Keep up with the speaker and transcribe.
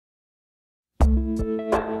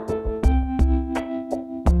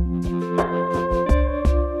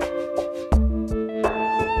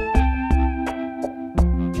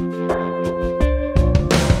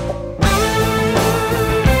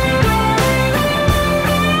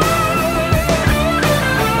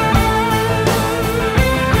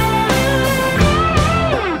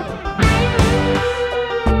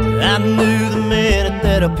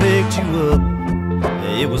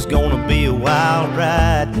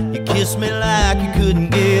You kissed me like you couldn't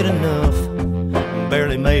get enough.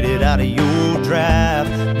 Barely made it out of your drive.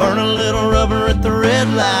 Burn a little rubber at the red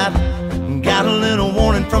light. Got a little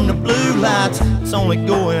warning from the blue lights. It's only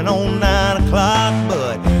going on 9 o'clock,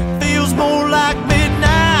 but feels more like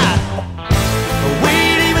midnight. We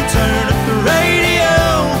ain't even turned up the radio.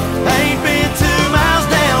 Ain't been 2 miles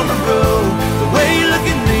down the road. The way you look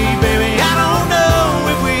at me, baby, I don't know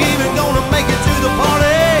if we even gonna make it to the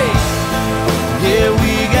party. Yeah,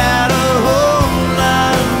 we got a whole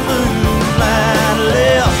lot of moonlight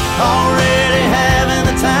left, already having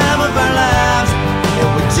the time of our lives, and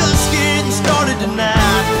we're just getting started tonight.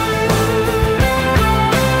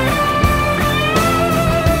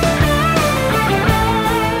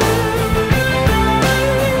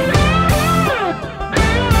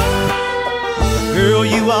 Girl,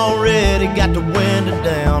 you already got the window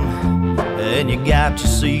down, and you got your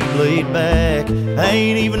seat laid back.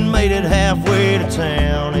 Ain't even made it halfway to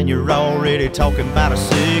town, and you're already talking about a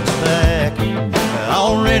 6-pack.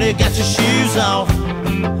 Already got your shoes off,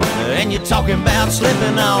 and you're talking about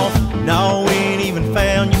slipping off. No, we ain't even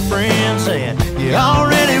found your friends, and you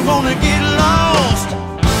already wanna get lost.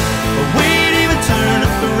 We ain't even turned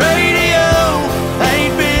up the radio.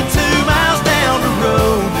 Ain't been 2 miles down the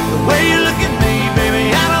road. The way you look at me,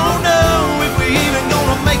 baby, I don't know if we even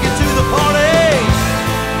gonna make it to the party.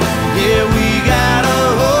 Yeah, we got a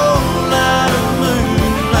whole lot of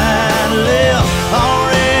moonlight left,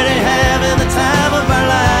 already having the time of our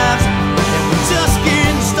lives, and we're just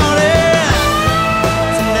getting started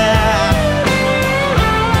tonight.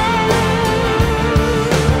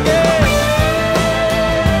 Yeah.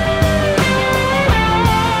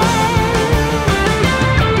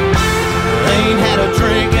 Ain't had a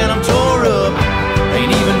drink and I'm tore up.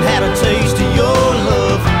 Ain't even had a taste of your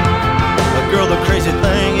love. But girl, the crazy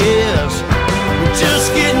thing is, we're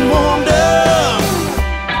just getting warmed up.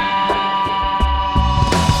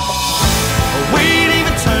 We ain't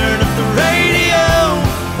even turned up the radio.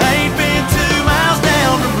 Ain't been 2 miles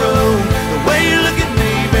down the road. The way you look at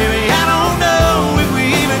me, baby, I don't know if we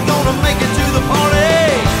even gonna make it to the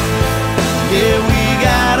party. Yeah, we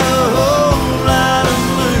got a whole lot of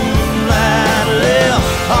moonlight left,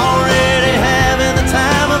 already having the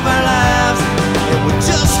time of our lives, and we're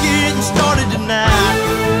just getting started tonight.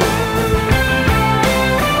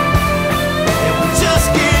 And we're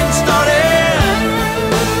just getting started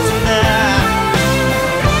tonight.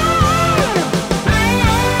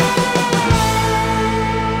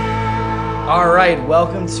 All right,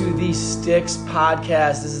 welcome to the Sticks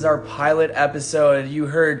podcast. This is our pilot episode. You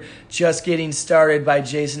heard Just Getting Started by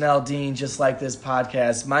Jason Aldean, just like this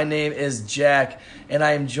podcast. My name is Jack, and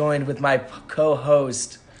I am joined with my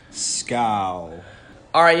co-host. Scow.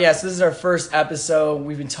 All right, yes, this is our first episode.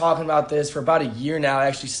 We've been talking about this for about a year now. I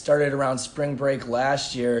actually started around spring break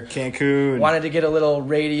last year. Cancun. Wanted to get a little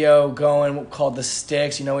radio going called The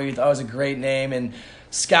Sticks. You know, we thought it was a great name. And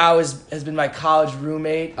Scow has been my college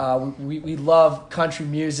roommate. We love country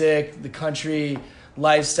music, the country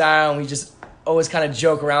lifestyle, and we just always kind of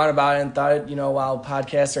joke around about it and thought, you know, while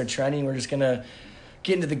podcasts are trending, we're just going to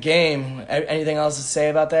get into the game. Anything else to say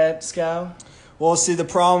about that, Scow? Well, see, the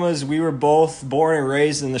problem is we were both born and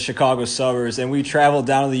raised in the Chicago suburbs, and we traveled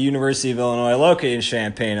down to the University of Illinois, located in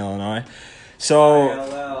Champaign, Illinois.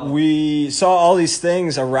 So we saw all these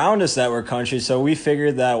things around us that were country, so we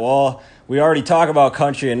figured that, well, we already talk about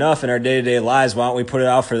country enough in our day-to-day lives. Why don't we put it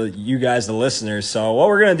out for you guys, the listeners? So what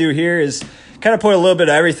we're going to do here is kind of put a little bit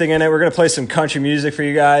of everything in it. We're going to play some country music for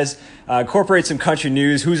you guys, incorporate some country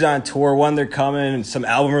news, who's on tour, when they're coming, some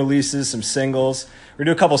album releases, some singles. We're going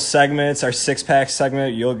to do a couple segments, our 6-pack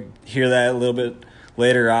segment. You'll hear that a little bit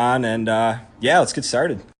later on. And, yeah, let's get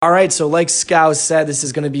started. All right, so like Scow said, this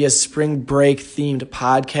is going to be a spring break-themed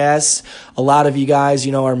podcast. A lot of you guys,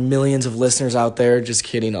 you know, are millions of listeners out there. Just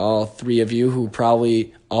kidding, all 3 of you who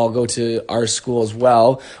probably all go to our school as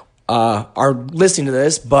well are listening to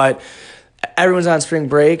this. But everyone's on spring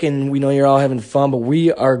break, and we know you're all having fun. But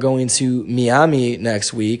we are going to Miami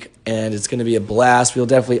next week, and it's going to be a blast. We'll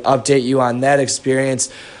definitely update you on that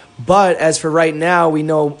experience. But as for right now, we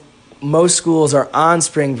know most schools are on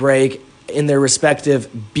spring break in their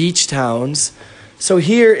respective beach towns. So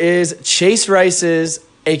here is Chase Rice's,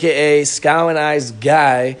 a.k.a. Scow and I's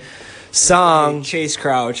guy, song. Chase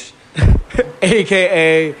Crouch.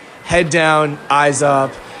 a.k.a. Head Down, Eyes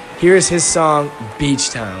Up. Here's his song,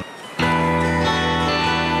 Beach Town.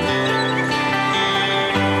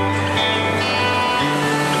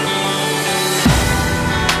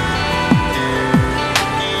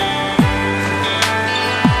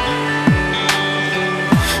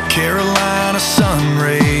 Carolina sun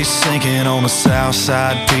rays sinking on the south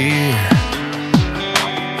side pier.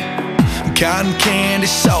 Cotton candy,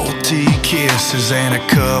 salty kisses, and a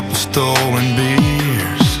couple stolen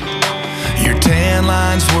beers. Your tan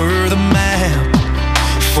lines were the map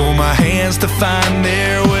for my hands to find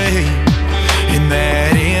their way in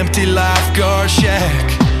that empty lifeguard shack.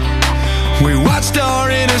 We watched our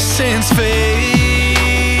innocence fade,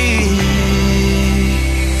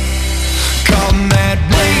 caught in that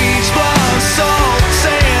bleach blonde salt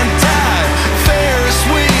sand tide, Ferris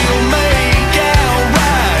wheel make out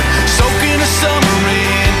ride, soaking the summer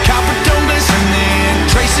in, copper tone glistening,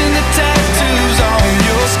 tracing the tattoos on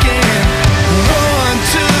your skin. 1,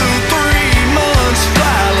 2, 3 months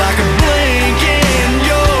fly like a blink in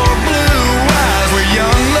your blue eyes, where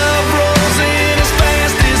young love rolls in as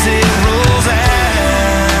fast as it rolls out.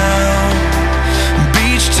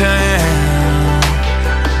 Beach town,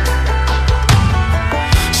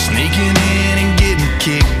 sneaking in and getting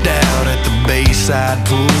kicked out at the Bayside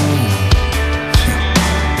pool,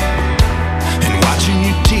 and watching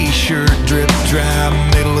your t-shirt drip dry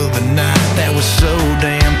middle of the night. That was so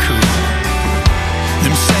damn cool.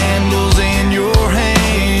 Them sandals in your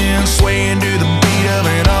hands, swaying to the beat of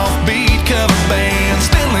an offbeat cover band,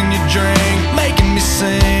 spilling your drink, making me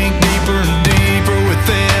sink deeper and deeper with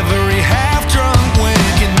every half-drunk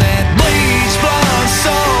wink. In that bleach blonde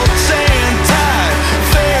salt sand tide,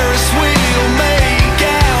 Ferris wheel make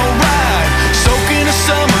out ride, soaking the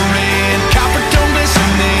summer in, copper tone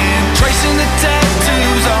glistening, tracing the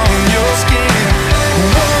tattoos on your skin.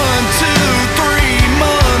 1, 2, 3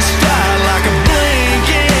 months fly like a blink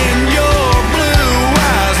in your blue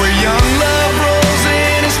eyes, where young love rolls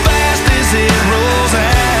in as fast as it rolls out.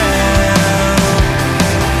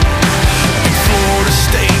 And Florida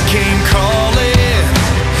State came calling,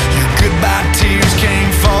 your goodbye tears came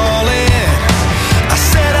falling. I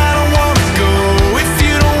said I don't wanna go if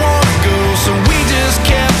you don't wanna go, so we just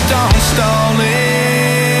kept on stalling.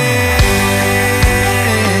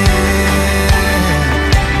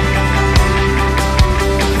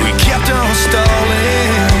 We kept on stalling.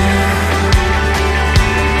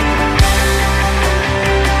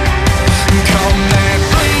 Caught in that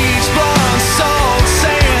bleach blonde salt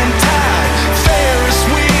sand tide, Ferris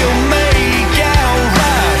wheel make out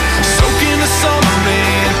ride, soaking the summer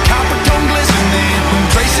in, copper tone glistening,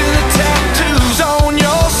 tracing the tattoos on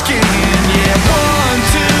your skin. Yeah, 1,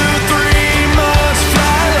 2, 3 months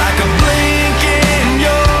fly like a blink in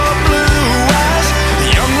your blue eyes.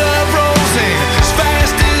 Young love rolls in as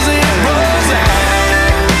fast as it rolls out.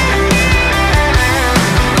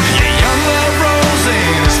 Yeah, young love rolls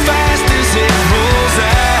in as fast as it rolls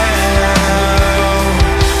out.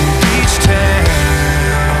 Beach town,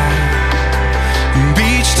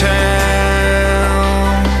 beach town.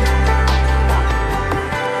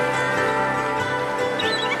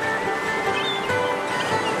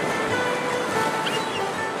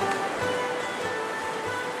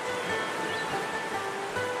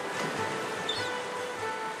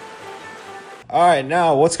 All right,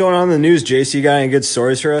 now what's going on in the news, JC? You got any good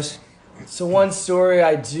stories for us? So one story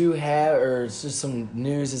I do have, or it's just some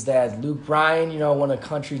news, is that Luke Bryan, one of the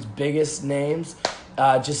country's biggest names,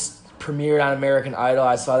 just premiered on American Idol.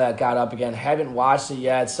 I saw that got up again. Haven't watched it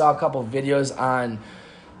yet. Saw a couple videos on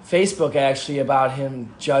Facebook actually about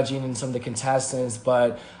him judging and some of the contestants,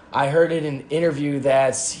 but I heard in an interview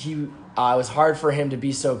that it was hard for him to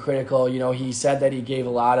be so critical. He said that he gave a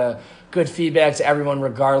lot of good feedback to everyone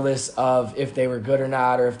regardless of if they were good or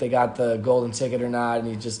not, or if they got the golden ticket or not, and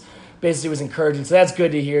he just basically was encouraging. So that's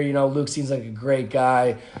good to hear. Luke seems like a great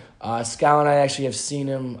guy. Scout and I actually have seen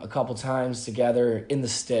him a couple times together in the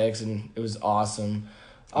sticks, and it was awesome.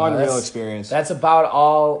 Unreal experience. That's about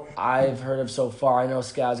all I've heard of so far. I know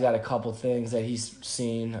Scout's got a couple things that he's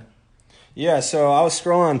seen. Yeah, so I was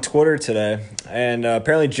scrolling on Twitter today, and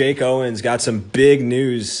apparently Jake Owens got some big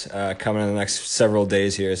news coming in the next several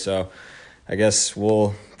days here, so I guess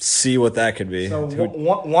we'll see what that could be. So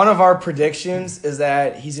one of our predictions is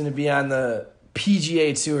that he's going to be on the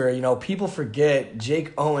PGA Tour. People forget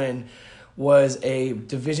Jake Owen was a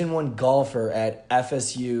Division I golfer at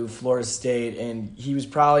FSU, Florida State, and he was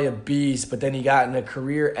probably a beast, but then he got in a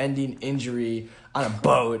career-ending injury on a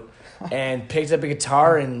boat and picked up a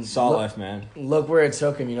guitar and life, man. Look where it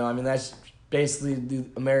took him. That's basically the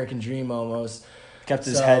American dream almost. Kept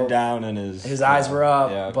his head down and his eyes were up.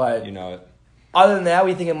 Yeah, but it. Other than that,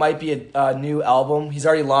 we think it might be a new album. He's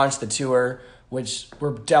already launched the tour, which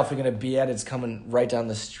we're definitely going to be at. It's coming right down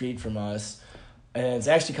the street from us. And it's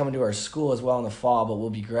actually coming to our school as well in the fall, but we'll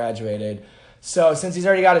be graduated. So since he's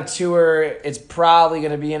already got a tour, it's probably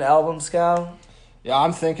going to be an album, Scout? Yeah,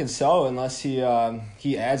 I'm thinking so, unless he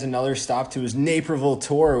adds another stop to his Naperville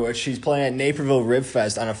tour, which he's playing at Naperville Rib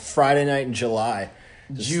Fest on a Friday night in July.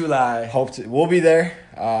 July. We'll be there.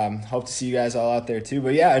 Hope to see you guys all out there too.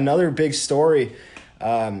 But yeah, another big story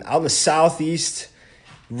out in the southeast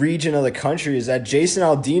region of the country is that Jason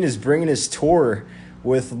Aldean is bringing his tour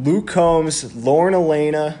with Luke Combs, Lauren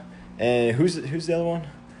Elena, and who's the other one?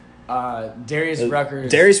 Darius Rucker.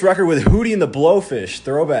 Darius Rucker with Hootie and the Blowfish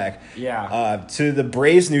throwback. Yeah. To the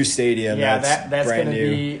Braves new stadium. Yeah, that's brand gonna new.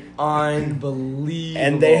 be unbelievable.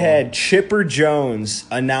 And they had Chipper Jones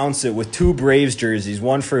announce it with 2 Braves jerseys,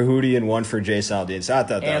 one for Hootie and one for Jason Aldean. So I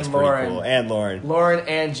thought that was pretty cool. And Lauren. Lauren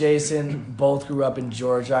and Jason both grew up in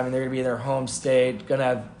Georgia. I mean, they're gonna be in their home state. Gonna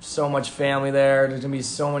have so much family there. There's gonna be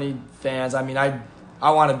so many fans. I mean, I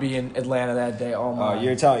want to be in Atlanta that day. Oh my!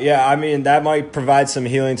 I mean, that might provide some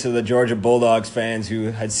healing to the Georgia Bulldogs fans who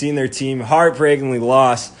had seen their team heartbreakingly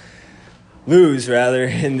lose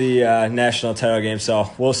in the national title game. So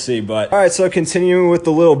we'll see. But all right, so continuing with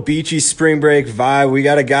the little beachy spring break vibe, we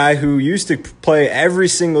got a guy who used to play every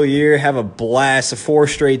single year, have a blast, 4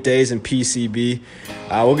 straight days in PCB.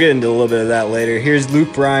 We'll get into a little bit of that later. Here's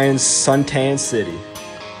Luke Bryan's Suntan City.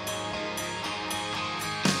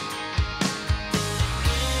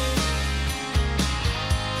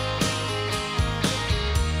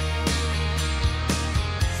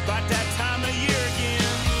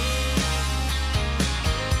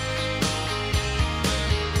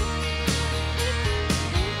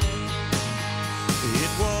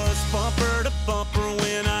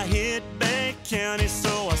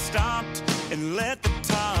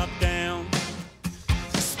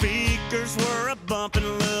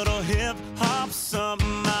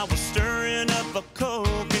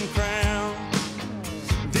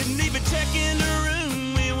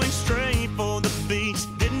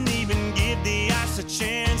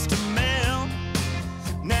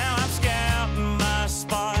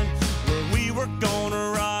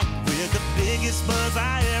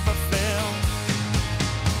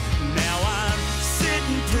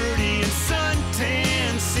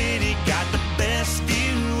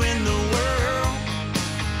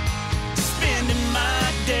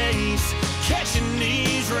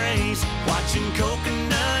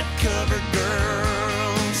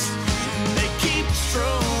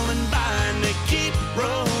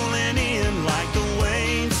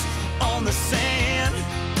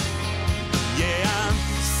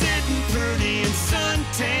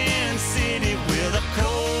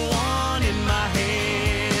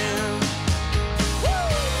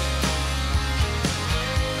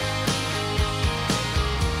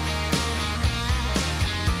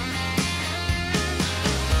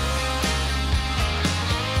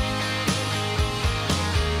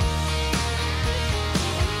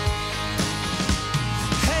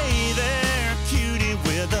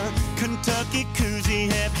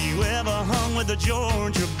 The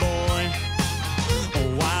Georgia boy.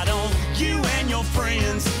 Why don't you and your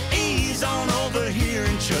friends ease on over here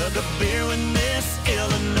and chug a beer with Miss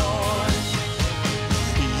Illinois?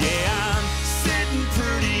 Yeah, I'm sitting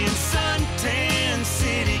pretty in Suntan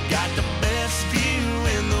City, got the best view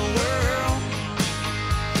in the world.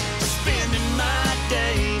 Spending my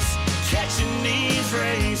days catching these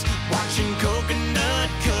rays, watching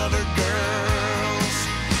coconut-covered girls.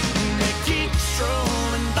 They keep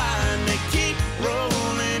strolling by and they keep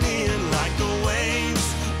rolling in like the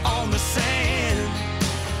waves on the sand.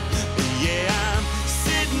 Yeah, I'm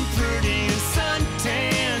sitting pretty in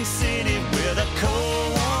Suntan City with a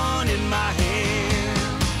cold one in my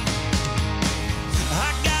hand.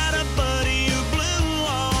 I got a buddy who blew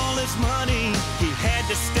all his money. He had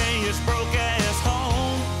to stay his broke ass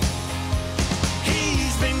home.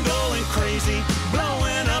 He's been going crazy,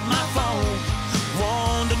 blowing up my phone,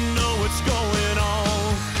 wanting to know what's going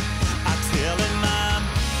on. I tell him I'm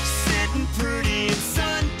sitting pretty in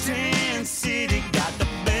Suntan City, got the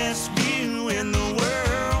best view in the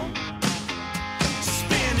world.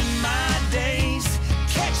 Spending my days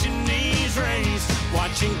catching these rays,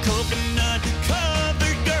 watching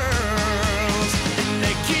coconut-covered girls. And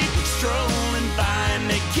they keep strolling by and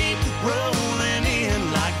they keep rolling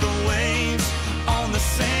in like the waves on the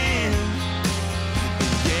sand.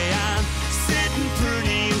 Yeah, I'm sitting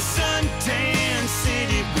pretty in Suntan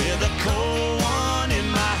City with a cold one in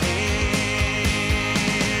my hand.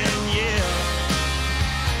 Yeah,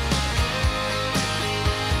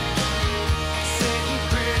 sitting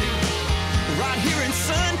pretty right here in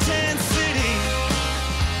Suntan City.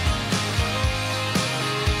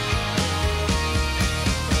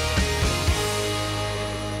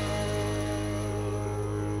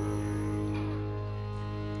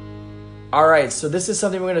 All right, so this is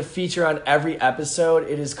something we're going to feature on every episode.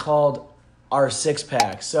 It is called our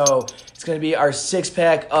 6-pack. So it's going to be our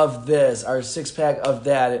 6-pack of this, our 6-pack of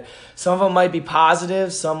that. Some of them might be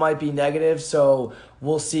positive, some might be negative, so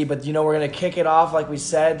we'll see. But, we're going to kick it off, like we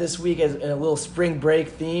said, this week in a little spring break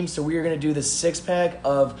theme. So we are going to do the 6-pack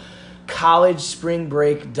of college spring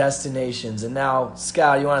break destinations. And now,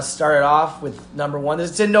 Scott, you want to start it off with number one?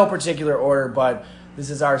 It's in no particular order, but this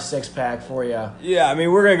is our 6-pack for you. Yeah, I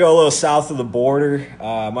mean, we're going to go a little south of the border.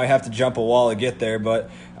 Might have to jump a wall to get there, but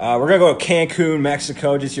we're going to go to Cancun,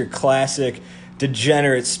 Mexico, just your classic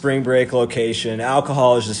degenerate spring break location.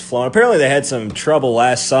 Alcohol is just flowing. Apparently they had some trouble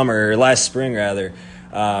last spring rather.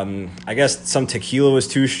 I guess some tequila was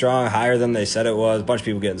too strong, higher than they said it was. A bunch of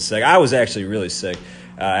people getting sick. I was actually really sick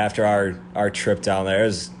after our trip down there. It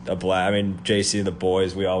was a blast. I mean, JC and the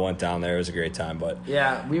boys, we all went down there. It was a great time. But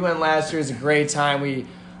yeah, we went last year. It was a great time.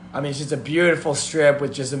 It's just a beautiful strip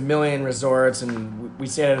with just a million resorts, and we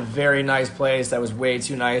stayed at a very nice place that was way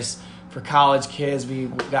too nice for college kids. We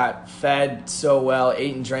got fed so well,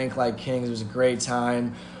 ate and drank like kings. It was a great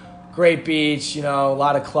time. Great beach, a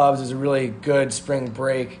lot of clubs. It was a really good spring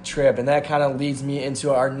break trip, and that kind of leads me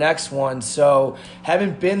into our next one. So,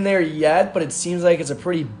 haven't been there yet, but it seems like it's a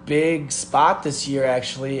pretty big spot this year,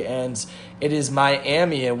 actually, and it is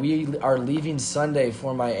Miami, and we are leaving Sunday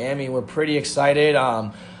for Miami. We're pretty excited.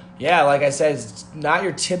 Like I said, it's not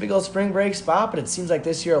your typical spring break spot, but it seems like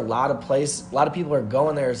this year a lot of people are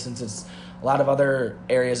going there since a lot of other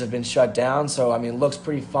areas have been shut down. So, it looks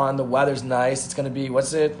pretty fun. The weather's nice. It's going to be,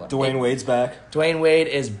 Dwayne Wade's back. Dwayne Wade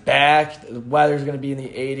is back. The weather's going to be in the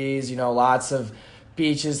 80s. Lots of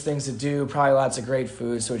beaches, things to do, probably lots of great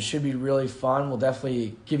food. So it should be really fun. We'll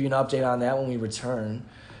definitely give you an update on that when we return.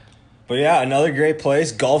 But yeah, another great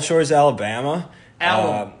place, Gulf Shores, Alabama.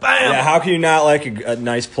 Yeah, how can you not like a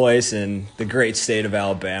nice place in the great state of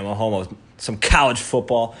Alabama, home of some college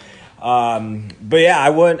football? But yeah,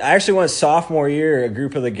 I actually went sophomore year, a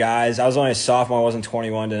group of the guys. I was only a sophomore, I wasn't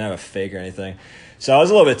 21, didn't have a fake or anything. So it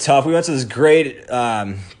was a little bit tough. We went to this great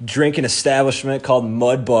drinking establishment called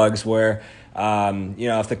Mudbugs where,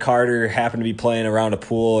 if the Carter happened to be playing around a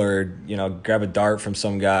pool or, grab a dart from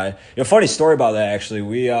some guy. Funny story about that, actually.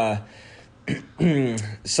 We,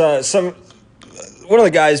 one of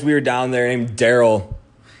the guys we were down there named Daryl,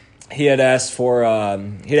 he had asked for a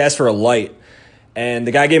light. And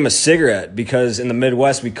the guy gave him a cigarette because in the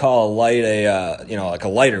Midwest we call a light like a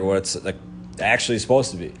lighter, what it's like actually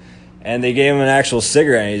supposed to be. And they gave him an actual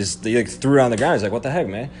cigarette. And he threw it on the ground. He's like, "What the heck,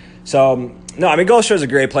 man?" So no, Gulf Shore is a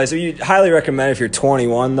great place. You highly recommend if you're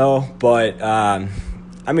 21 though. But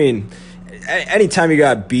anytime you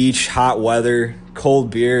got beach, hot weather, cold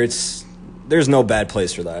beer, there's no bad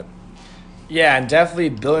place for that. Yeah, and definitely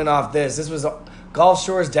building off this was Gulf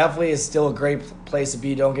Shores definitely is still a great place to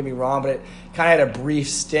be, don't get me wrong, but it kind of had a brief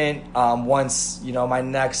stint once, my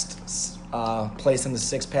next place in the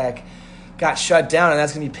 6-pack got shut down, and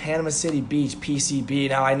that's going to be Panama City Beach, PCB.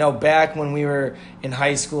 Now, I know back when we were in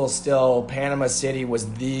high school still, Panama City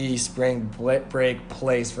was the spring break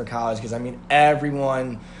place for college because,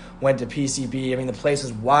 everyone went to PCB. The place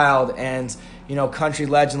was wild, and, country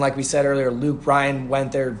legend, like we said earlier, Luke Bryan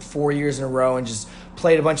went there 4 years in a row and just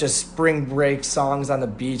played a bunch of spring break songs on the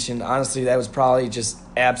beach, and honestly, that was probably just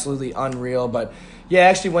absolutely unreal. But yeah, I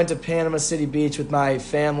actually went to Panama City Beach with my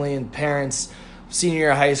family and parents senior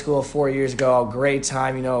year of high school 4 years ago. Great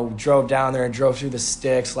time, drove down there and drove through the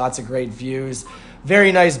sticks, lots of great views,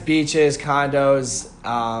 very nice beaches, condos.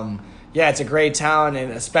 Yeah, it's a great town,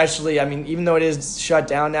 and especially, even though it is shut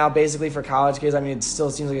down now basically for college kids, it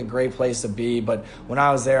still seems like a great place to be. But when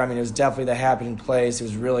I was there, it was definitely the happening place. It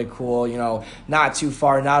was really cool, not too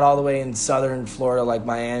far, not all the way in southern Florida like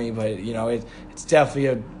Miami, but, it's definitely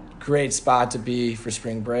a great spot to be for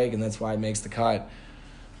spring break, and that's why it makes the cut.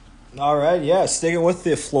 All right, yeah, sticking with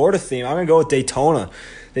the Florida theme, I'm going to go with Daytona.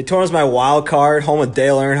 Daytona's my wild card, home of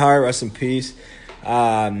Dale Earnhardt, rest in peace. Like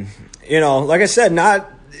I said,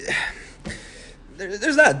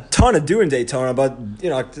 there's not a ton to do in Daytona, but,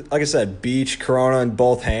 like I said, beach, Corona in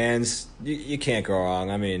both hands, you can't go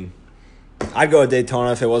wrong. I'd go to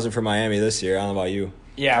Daytona if it wasn't for Miami this year. I don't know about you.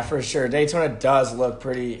 Yeah, for sure. Daytona does look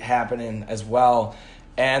pretty happening as well.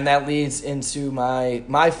 And that leads into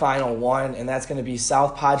my final one, and that's going to be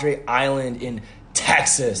South Padre Island in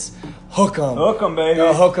Texas. Hook 'em. Hook 'em, baby.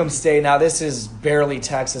 Hook 'em state. Now, this is barely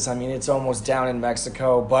Texas. It's almost down in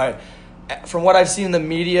Mexico, but from what I've seen in the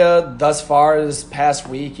media thus far this past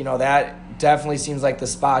week, that definitely seems like the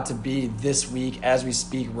spot to be this week as we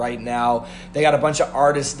speak right now. They got a bunch of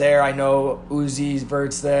artists there. I know Uzi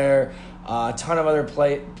Vert's there, a ton of other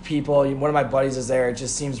people. One of my buddies is there. It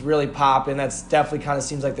just seems really poppin'. That's definitely kind of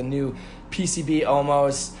seems like the new PCB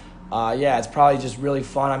almost. yeah, it's probably just really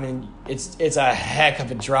fun. I mean, it's a heck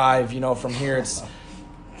of a drive. From here it's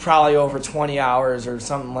probably over 20 hours or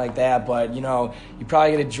something like that. But you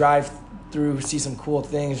probably get to drive through, see some cool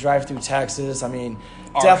things, drive through Texas. I mean,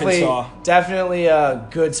 definitely a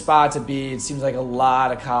good spot to be. It seems like a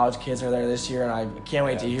lot of college kids are there this year, and I can't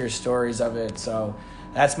wait to hear stories of it. So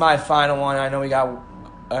that's my final one. I know we got,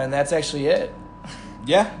 and that's actually it.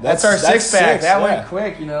 Yeah, that's our six-pack. That went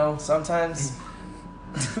quick, Sometimes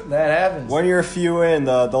that happens. When you're a few in,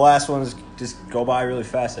 the last ones just go by really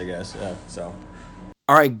fast, I guess. Yeah, so.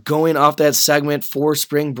 All right, going off that segment for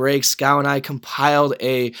spring break, Scout and I compiled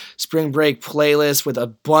a spring break playlist with a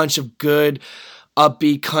bunch of good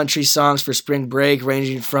upbeat country songs for spring break,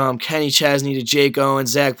 ranging from Kenny Chesney to Jake Owen,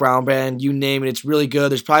 Zach Brown Band, you name it. It's really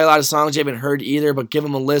good. There's probably a lot of songs you haven't heard either, but give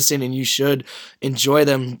them a listen and you should enjoy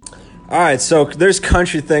them. All right, so there's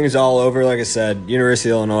country things all over. Like I said, University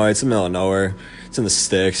of Illinois, it's in the middle of nowhere. It's in the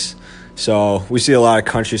sticks. So we see a lot of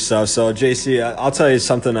country stuff. So, JC, I'll tell you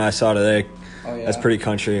something I saw today. Oh, yeah. That's pretty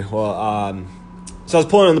country. Well, so I was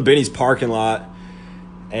pulling in the Binny's parking lot.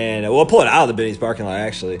 And we'll pull it out of the Binny's parking lot,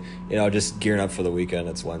 actually. Just gearing up for the weekend.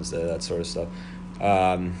 It's Wednesday, that sort of stuff.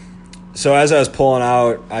 So as I was pulling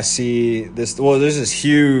out, I see this. Well, there's this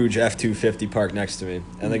huge F-250 parked next to me.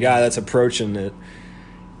 And the guy that's approaching it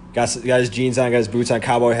got his jeans on, got his boots on,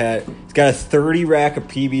 cowboy hat. He's got a 30 rack of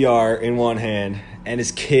PBR in one hand and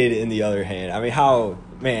his kid in the other hand. I mean, how...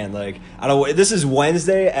 Man, I don't. This is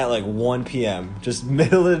Wednesday at 1 p.m. Just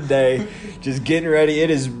middle of the day, just getting ready.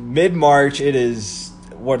 It is mid-March. It is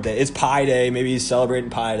what day? It's Pi Day. Maybe he's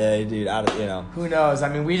celebrating Pi Day, dude. Who knows? I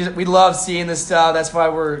mean, we love seeing this stuff. That's why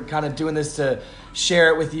we're kind of doing this, to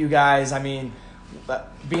share it with you guys. I mean,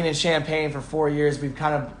 being in Champaign for 4 years, we've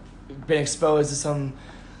kind of been exposed to some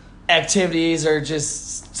activities or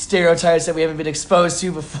just stereotypes that we haven't been exposed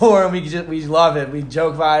to before, and we love it. We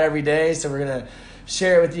joke about it every day, so we're gonna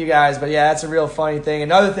share it with you guys. But yeah, that's a real funny thing.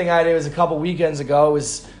 Another thing I did was a couple weekends ago. It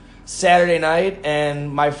was Saturday night,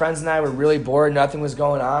 and my friends and I were really bored. Nothing was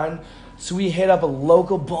going on. So we hit up a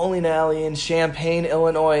local bowling alley in Champaign,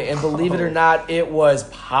 Illinois, and believe it or not, it was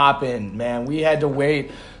popping, man. We had to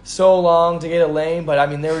wait so long to get a lane, but I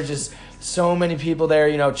mean, there were just so many people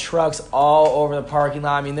there, trucks all over the parking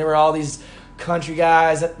lot. I mean, there were all these country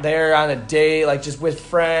guys there on a date, just with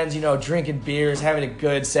friends, drinking beers, having a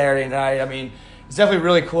good Saturday night. I mean, it's definitely a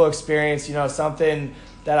really cool experience, something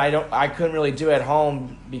that I couldn't really do at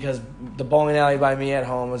home, because the bowling alley by me at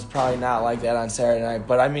home was probably not like that on Saturday night.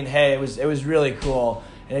 But I mean, hey, it was really cool,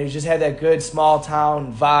 and it just had that good small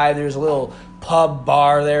town vibe. There was a little pub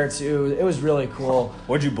bar there too. It was really cool.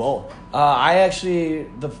 What'd you bowl?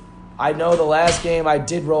 I know the last game I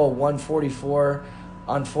did roll a 144.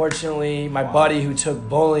 Unfortunately, my buddy who took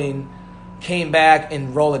bowling came back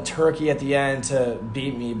and rolled a turkey at the end to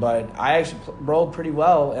beat me, but I actually rolled pretty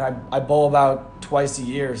well, and I bowl about twice a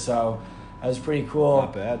year, so that was pretty cool.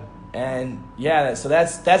 Not bad. And yeah, so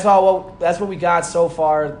that's what we got so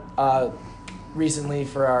far recently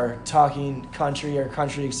for our talking country or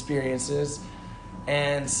country experiences.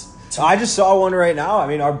 And I just saw one right now. I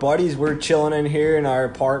mean, our buddies, we're chilling in here in our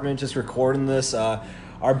apartment just recording this.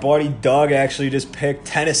 Our buddy Doug actually just picked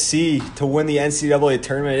Tennessee to win the NCAA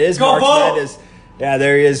tournament. It is March Madness. Yeah,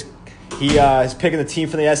 there he is. He is picking the team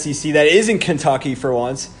from the SEC that is in Kentucky for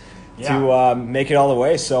once to make it all the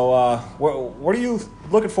way. So what are you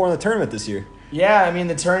looking for in the tournament this year? Yeah, I mean,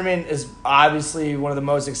 the tournament is obviously one of the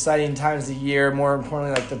most exciting times of the year. More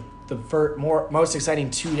importantly, the most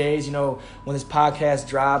exciting 2 days. When this podcast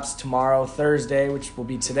drops tomorrow, Thursday, which will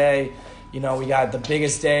be today, we got the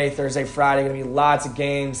biggest day, Thursday, Friday. Going to be lots of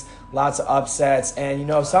games, lots of upsets. And,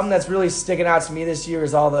 something that's really sticking out to me this year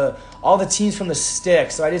is all the teams from the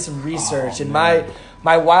Sticks. So I did some research. And my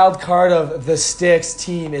wild card of the Sticks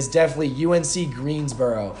team is definitely UNC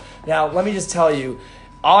Greensboro. Now, let me just tell you,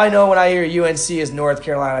 all I know when I hear UNC is North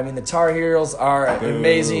Carolina. I mean, the Tar Heels are an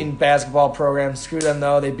amazing basketball program. Screw them,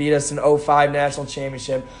 though. They beat us in 2005 National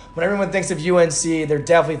Championship. When everyone thinks of UNC, they're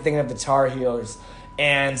definitely thinking of the Tar Heels.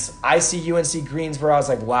 And I see UNC Greensboro. I was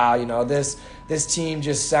like, wow, this team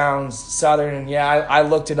just sounds Southern. And, yeah, I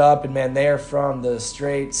looked it up, and, man, they are from the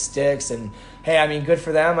straight Sticks. And, hey, I mean, good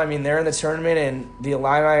for them. I mean, they're in the tournament, and the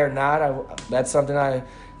Illini are not. That's something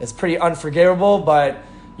that's pretty unforgivable. But,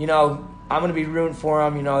 I'm going to be rooting for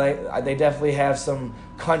them. They definitely have some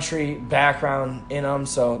country background in them,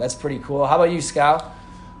 so that's pretty cool. How about you, Scout?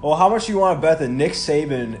 Well, how much do you want to bet that Nick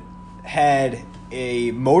Saban had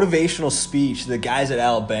a motivational speech to the guys at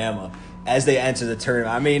Alabama as they enter the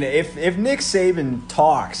tournament? I mean, if Nick Saban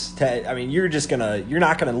talks, you're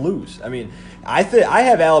not gonna lose. I mean, I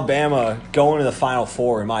have Alabama going to the Final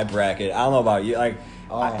Four in my bracket. I don't know about you.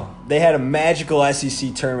 They had a magical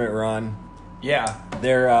SEC tournament run. Yeah.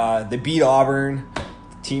 They beat Auburn,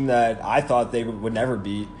 a team that I thought they would never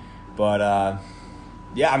beat. But,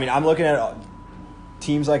 yeah, I mean, I'm looking at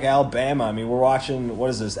teams like Alabama. I mean, we're watching, what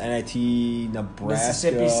is this, NIT, Nebraska.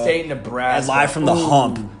 Mississippi State, Nebraska. And live from the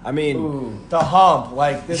hump. I mean. The hump.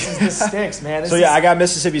 Like, this is the sticks, man. I got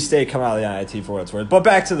Mississippi State coming out of the NIT for what it's worth. But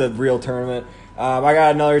back to the real tournament. I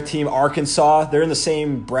got another team, Arkansas. They're in the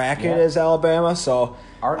same bracket as Alabama, so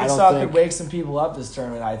Arkansas could wake some people up this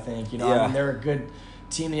tournament, I think. I Yeah. mean, they're a good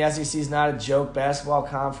team. The SEC is not a joke basketball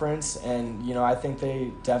conference, and, I think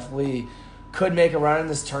they definitely could make a run in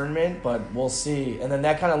this tournament, but we'll see. And then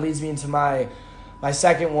that kind of leads me into my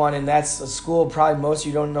second one, and that's a school probably most of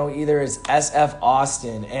you don't know either, is SF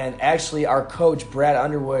Austin. And actually our coach, Brad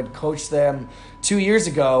Underwood, coached them 2 years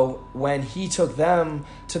ago when he took them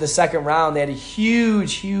to the second round. They had a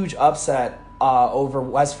huge upset over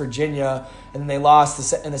West Virginia, and then they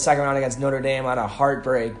lost in the second round against Notre Dame on a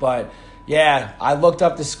heartbreak. But yeah, I looked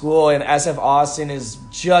up the school, and SF Austin is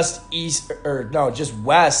just just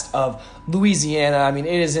west of Louisiana. I mean,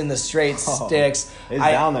 it is in the straight sticks. It's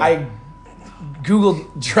down there. I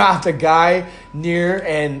dropped a guy near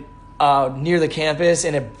the campus,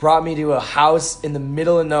 and it brought me to a house in the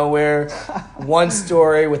middle of nowhere, one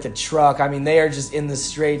story with a truck. I mean, they are just in the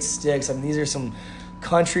straight sticks. I mean, these are some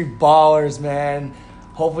country ballers, man.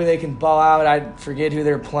 Hopefully they can ball out. I forget who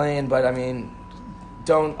they're playing, but I mean,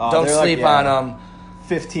 don't sleep on them.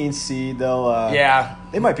 15 seed, they'll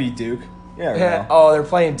they might beat Duke. Yeah. Oh, they're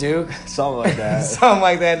playing Duke. Something like that. Something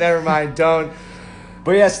like that. Never mind. Don't.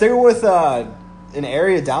 But yeah, sticking with an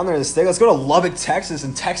area down there in the state, let's go to Lubbock, Texas,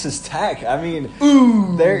 and Texas Tech. I mean,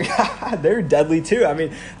 they're deadly too. I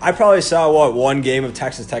mean, I probably saw one game of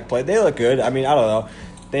Texas Tech play. They look good. I mean, I don't know.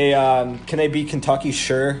 They can they beat Kentucky?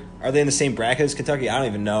 Sure. Are they in the same bracket as Kentucky? I don't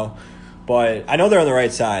even know. But I know they're on the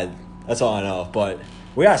right side. That's all I know. But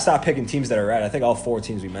we gotta stop picking teams that are red. I think all 4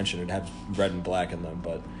 teams we mentioned would have red and black in them.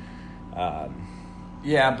 But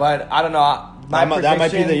yeah, but I don't know. That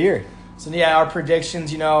might be the year. So yeah, our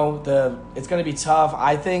predictions, it's going to be tough.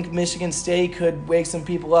 I think Michigan State could wake some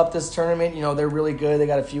people up this tournament. They're really good. They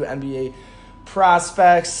got a few NBA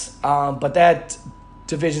prospects, but that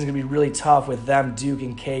division is going to be really tough with them, Duke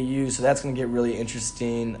and KU. So that's going to get really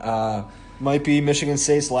interesting. Might be Michigan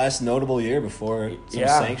State's last notable year before some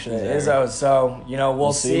sanctions. It is. So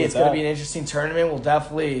we'll see. It's going to be an interesting tournament. We'll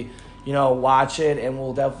definitely watch it, and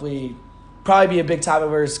we'll definitely probably be a big topic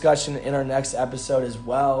of our discussion in our next episode as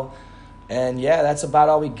well. And, yeah, that's about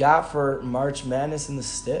all we got for March Madness in the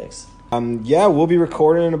Sticks. We'll be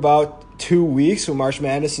recording in about 2 weeks when March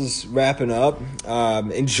Madness is wrapping up.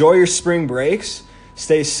 Enjoy your spring breaks.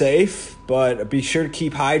 Stay safe, but be sure to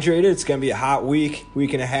keep hydrated. It's going to be a hot week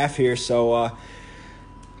and a half here. So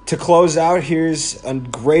to close out, here's a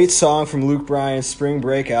great song from Luke Bryan's Spring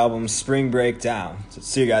Break album, Spring Breakdown. So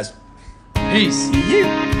see you guys. Peace.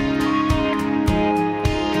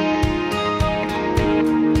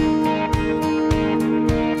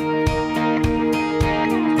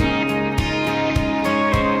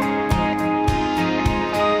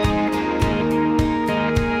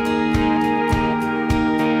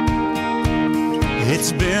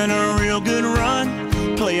 It's been a real good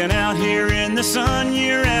run, playing out here in the sun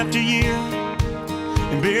year after year,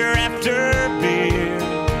 and beer after beer.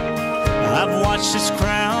 I've watched this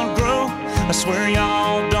crowd grow. I swear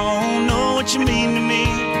y'all don't know what you mean to me.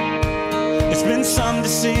 It's been something to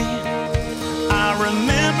see. I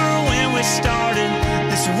remember when we started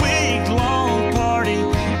this week-long party,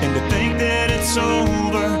 and to think that it's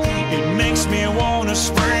over, it makes me want a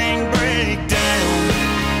spring breakdown.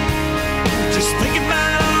 Just thinking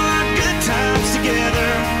about all our good times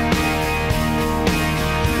together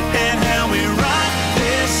and how we rock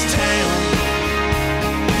this town.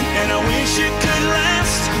 And I wish it could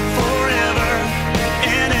last forever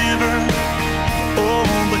and ever. Oh,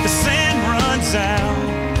 but the sand runs out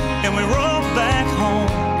and we roll back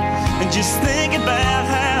home. And just think about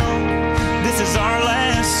how this is our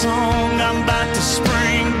last song. I'm about to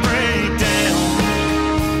spring break down.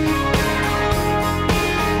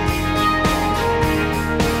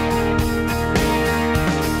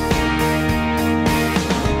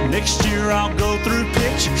 Next year I'll go through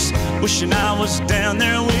pictures, wishing I was down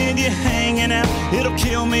there with you hanging out. It'll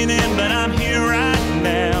kill me then, but I'm here right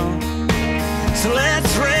now. So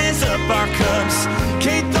let's raise up our cups,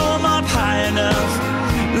 can't throw them up high enough.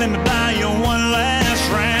 Let me buy you one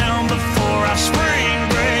last round before our spring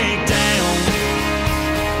break down.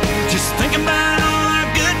 Just think about all our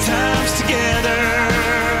good times together.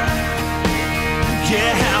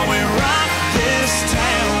 Yeah, how we rock this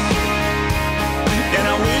town. And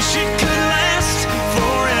I wish it could last forever.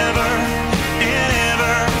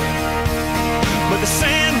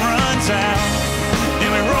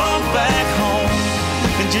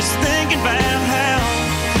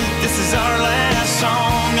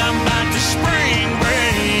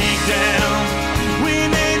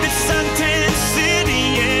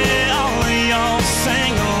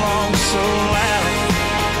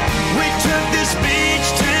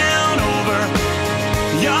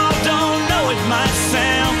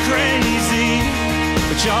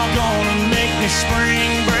 y'all gonna make me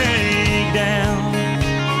spring break down.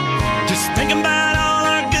 Just thinking about all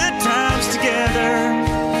our good times together.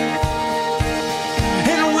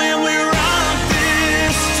 And when we rock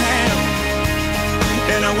this town,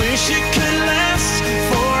 and I wish it could last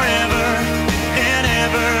forever and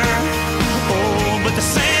ever. Oh, but the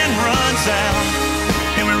sand runs out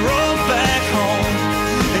and we roll back home,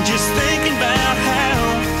 and just thinking about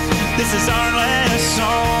how this is our life.